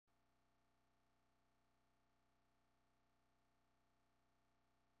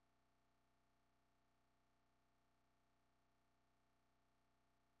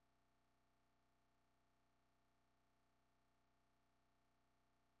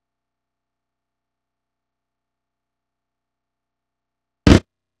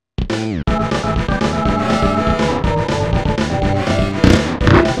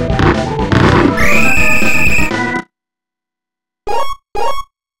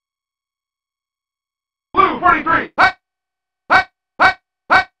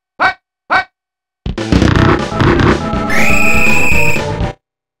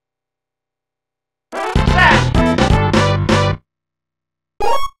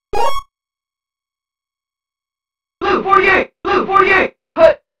Blue 48! Blue 48!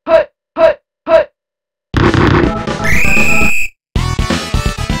 Hut! Hut! Hut! Hut!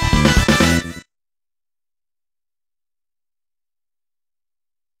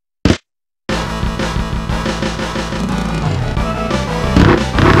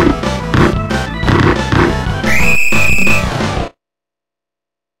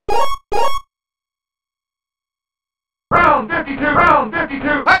 Round 52! Round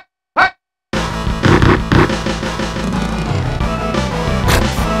 52! Hut! Hut!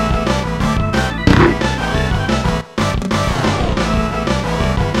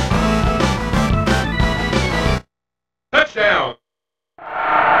 Touchdown!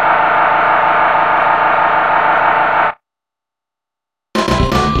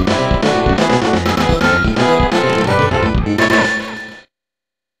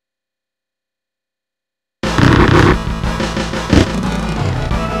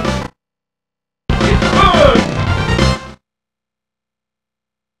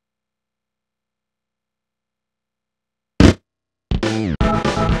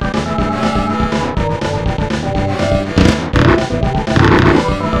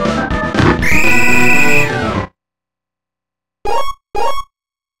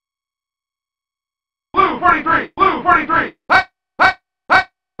 Blue 43! Blue 43! Hut! Hut! Hut!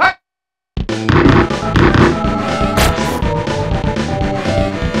 Hut!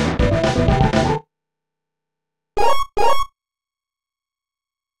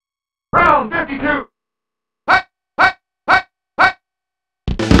 Round 52! Hut! Hut! Hut! Hut!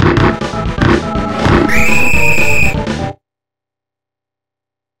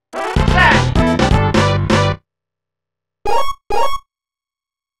 Sack!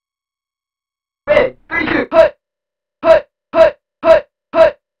 Red 32! Hut! Hut! Hut! Hut!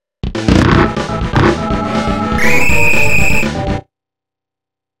 Hut!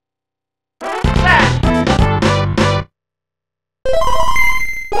 Sack!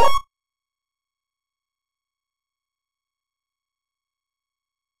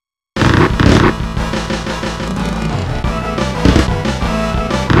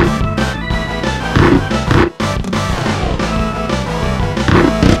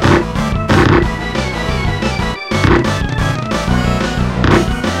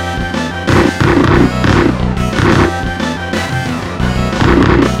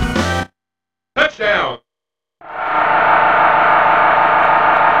 Touchdown!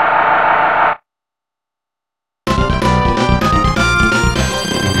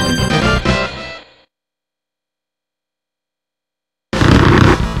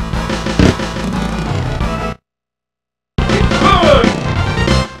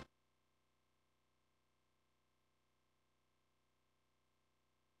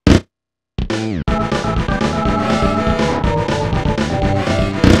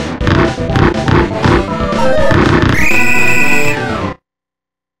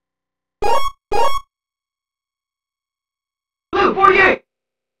 Blue 48!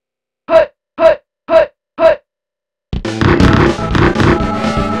 Hut! Hut! Hut! Hut!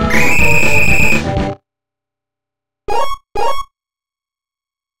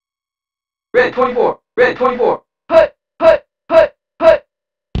 Red 24! Red 24! Hut! Hut! Hut! Hut!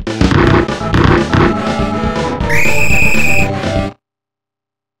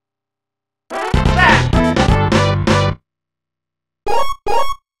 Sack!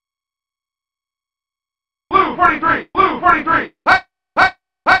 Blue 43! Blue 43! Hut! Hut!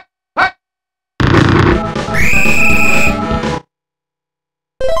 Hut! Hut!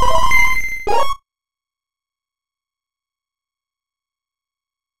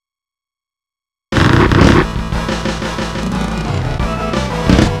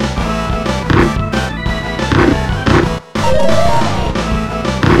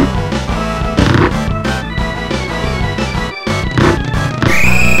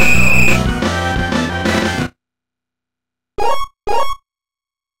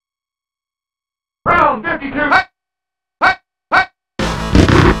 Round 52! Hut! Hut! Hut!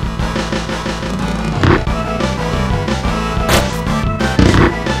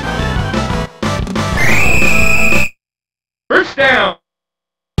 First down!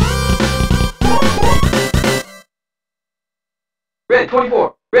 Red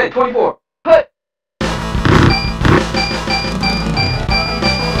 24! Red 24! Hut!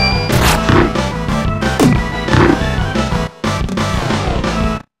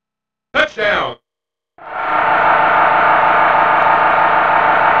 Touchdown!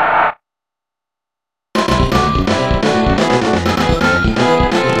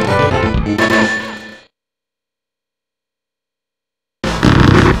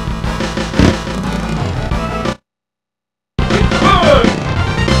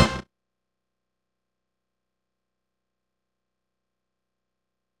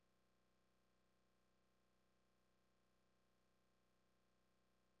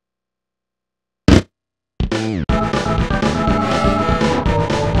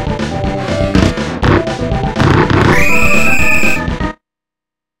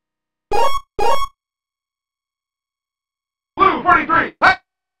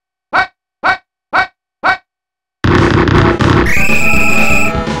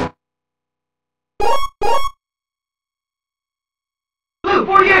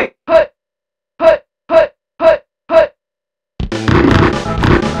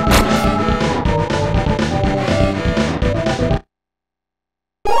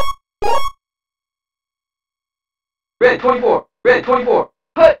 Red 24. Red 24.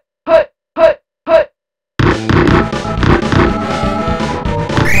 Hut. Hut. Hut. Hut.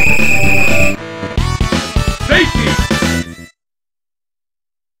 Safety.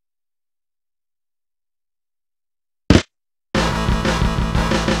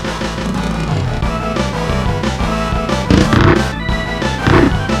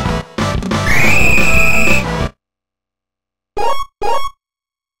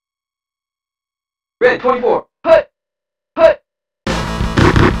 Red 24. Hut. Hut.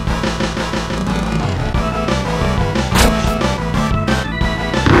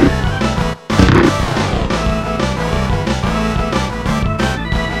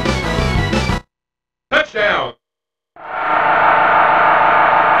 Touchdown.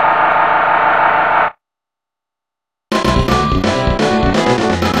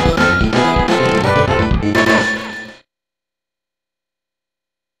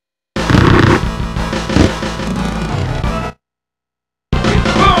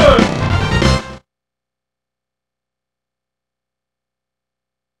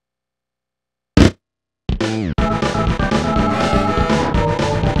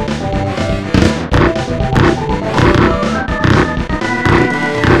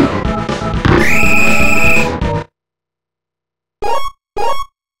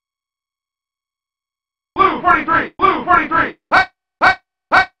 Blue 43. Blue 43. Hut. Hut.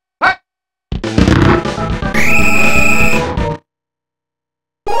 Hut. Hut.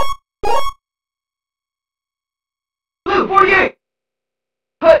 Blue 48.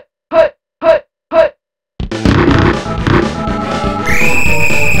 Hut. Hut. Hut. Hut.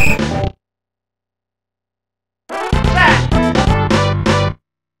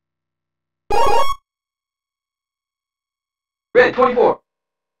 Red 24.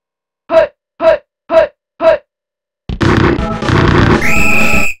 Hut. Hut. Hut. Hut.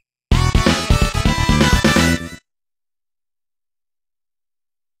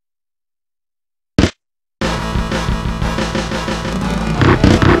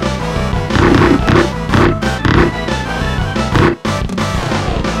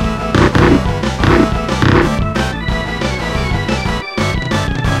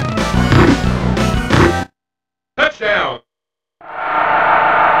 Touchdown.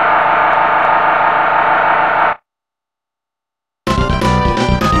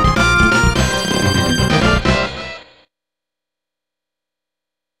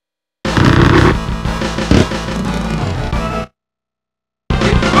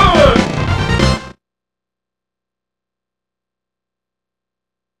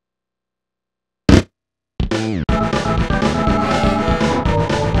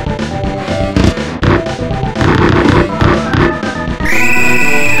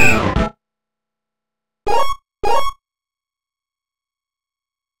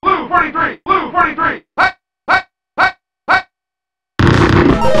 Blue 43. Blue 43. Hut. Hut. Hut. Hut.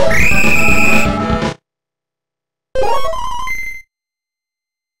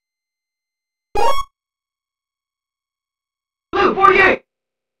 Blue 48.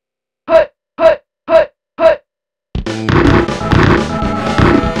 Hut. Hut. Hut. Hut.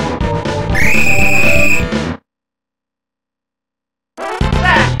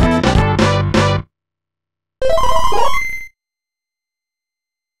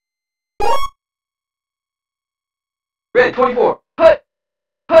 Red 24. Hut.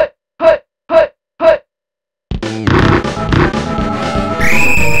 Hut. Hut. Hut. Hut.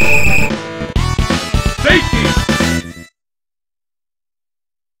 Safety.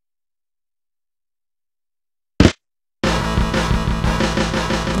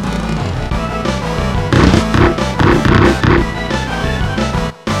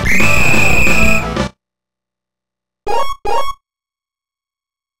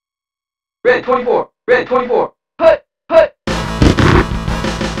 Red 24. Red 24. Hut. Hut.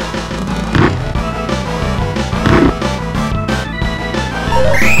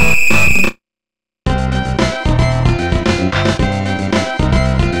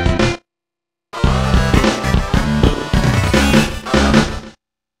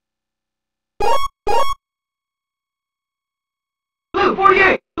 Blue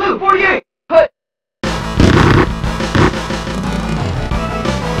 48. Blue 48. Hut.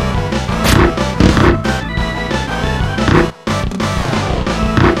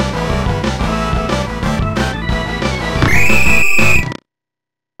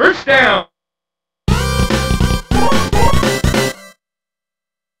 First down.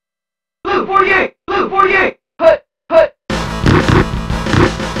 Blue 48. Blue 48. Hut. Hut.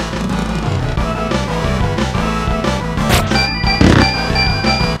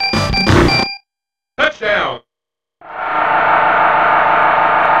 Touchdown.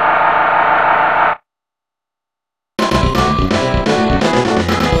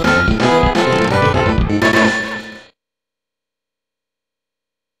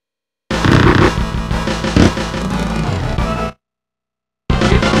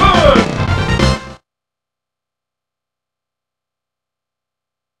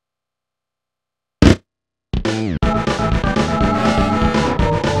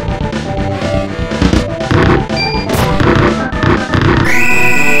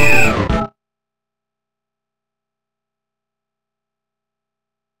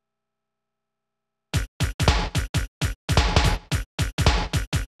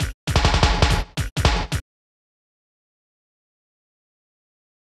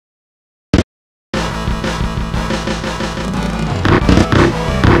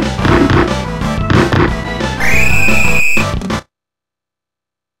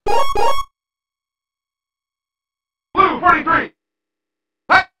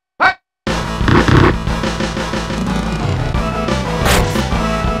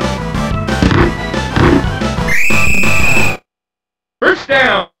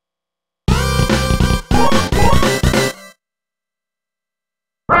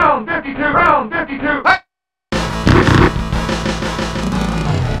 52. Round 52. Hut.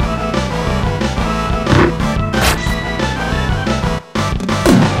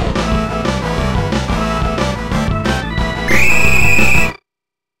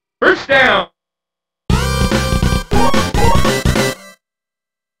 First down.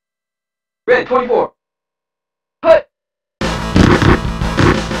 Red 24. Hut.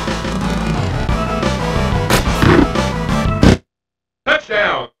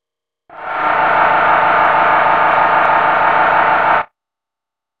 Touchdown.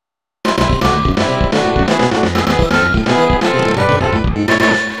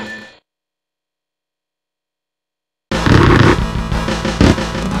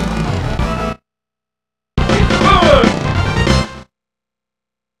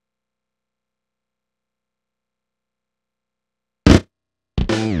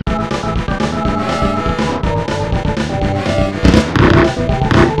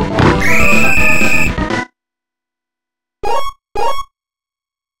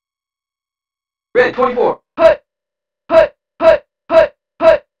 Red 24. Hut. Hut. Hut. Hut.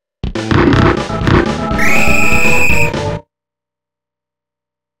 Hut.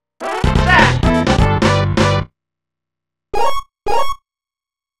 Sack.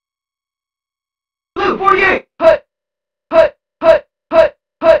 Blue 48. Hut. Hut. Hut. Hut.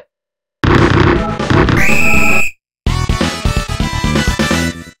 Hut.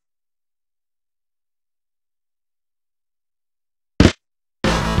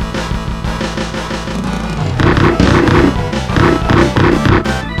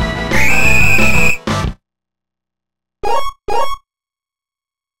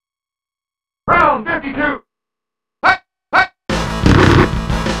 Round 52. Hut. Hut.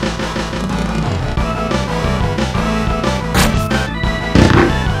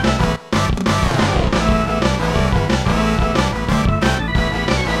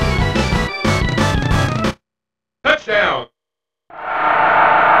 Touchdown.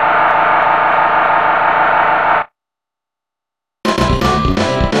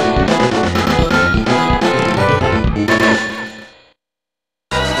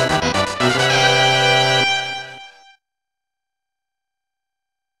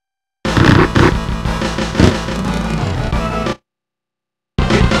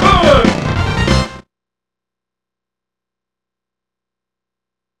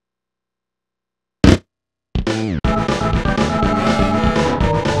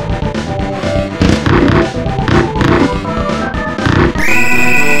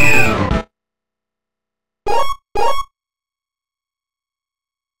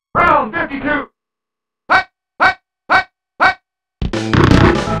 Round 52. Hut. Hut. Hut. Hut.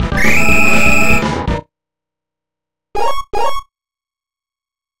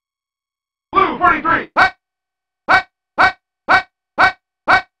 Blue 43. Hut. Hut. Hut. Hut. Hut.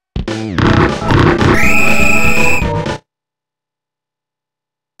 Hut.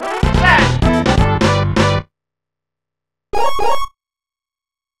 Sack.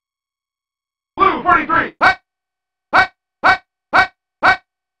 Blue 43. Hut. Hut. Hut. Hut. Hut.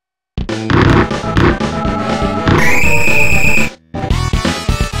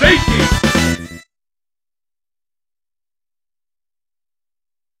 Safety.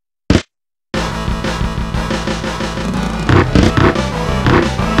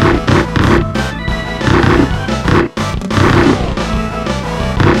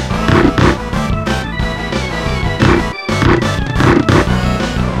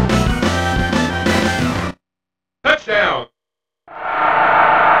 Touchdown.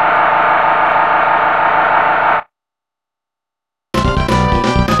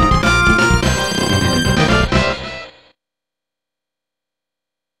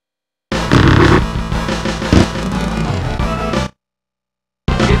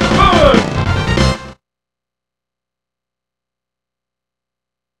 It's good.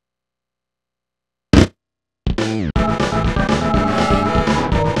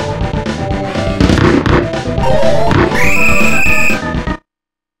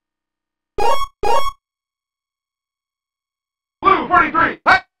 Blue 43.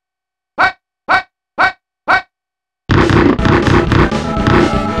 Hut. Hut. Hut. Hut. Hut.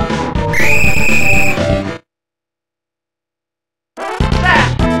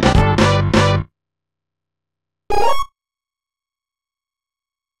 Sack.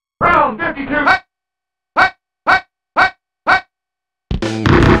 Round 52. Hut. Hut. Hut. Hut. Hut.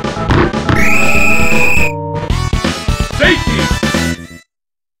 Safety.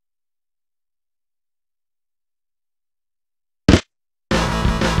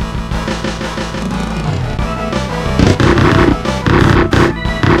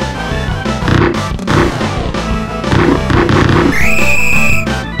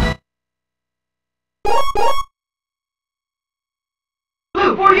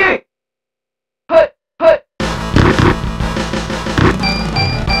 48! Hut! Hut!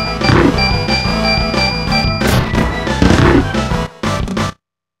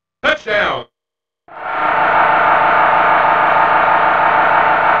 Touchdown!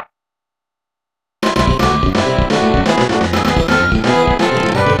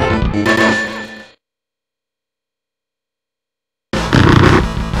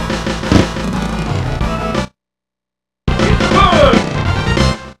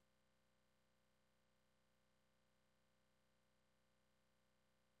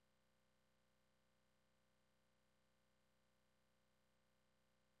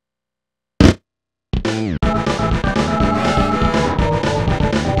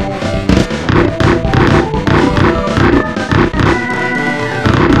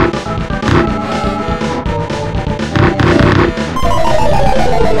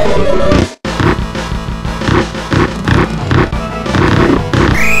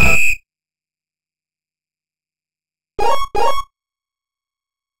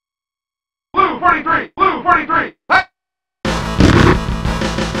 Blue 43! Blue 43! Hut!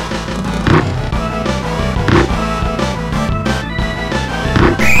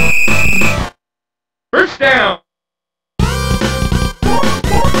 First down!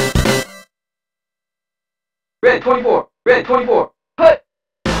 Red 24! Red 24! Hut!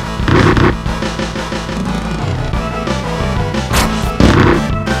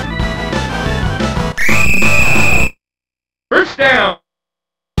 First down!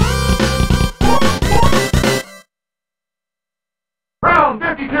 Round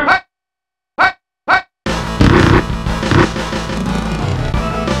 52! Hut! Hut! Hut!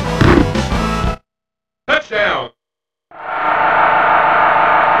 Touchdown!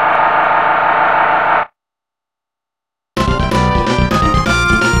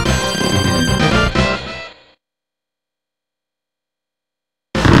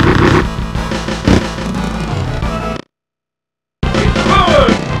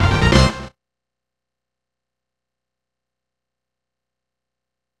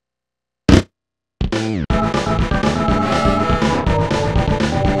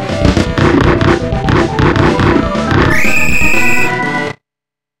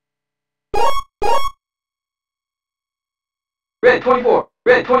 Red 24!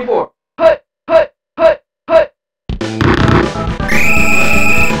 Red 24! Hut! Hut! Hut! Hut!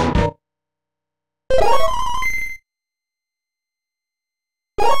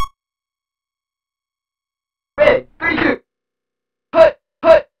 Red 32! Hut!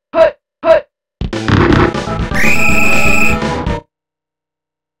 Hut! Hut! Hut!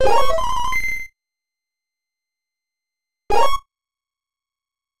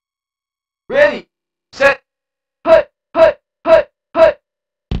 Ready! Set! Hut! Hut! Hut! Hut!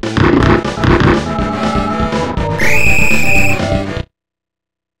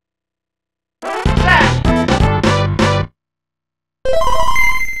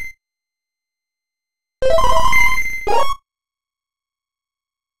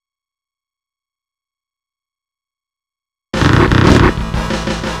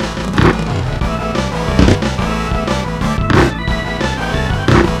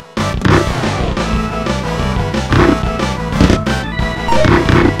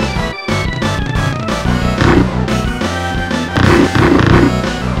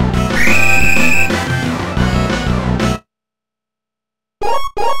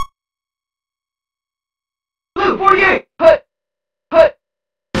 Blue 48! Hut! Hut!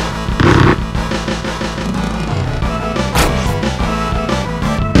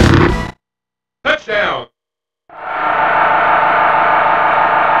 Touchdown!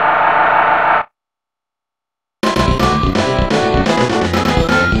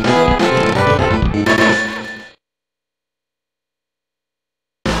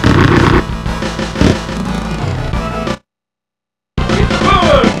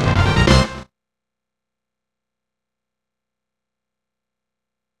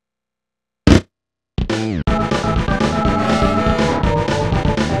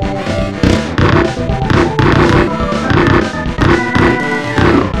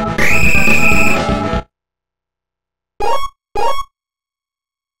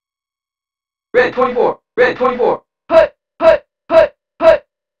 Red 24! Red 24! Hut! Hut! Hut! Hut!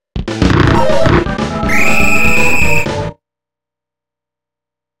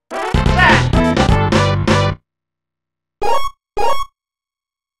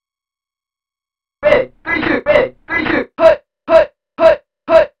 Red 32! Red 32! Hut! Hut! Hut!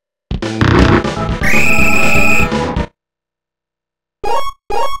 Hut!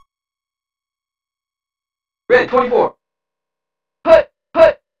 Red 24!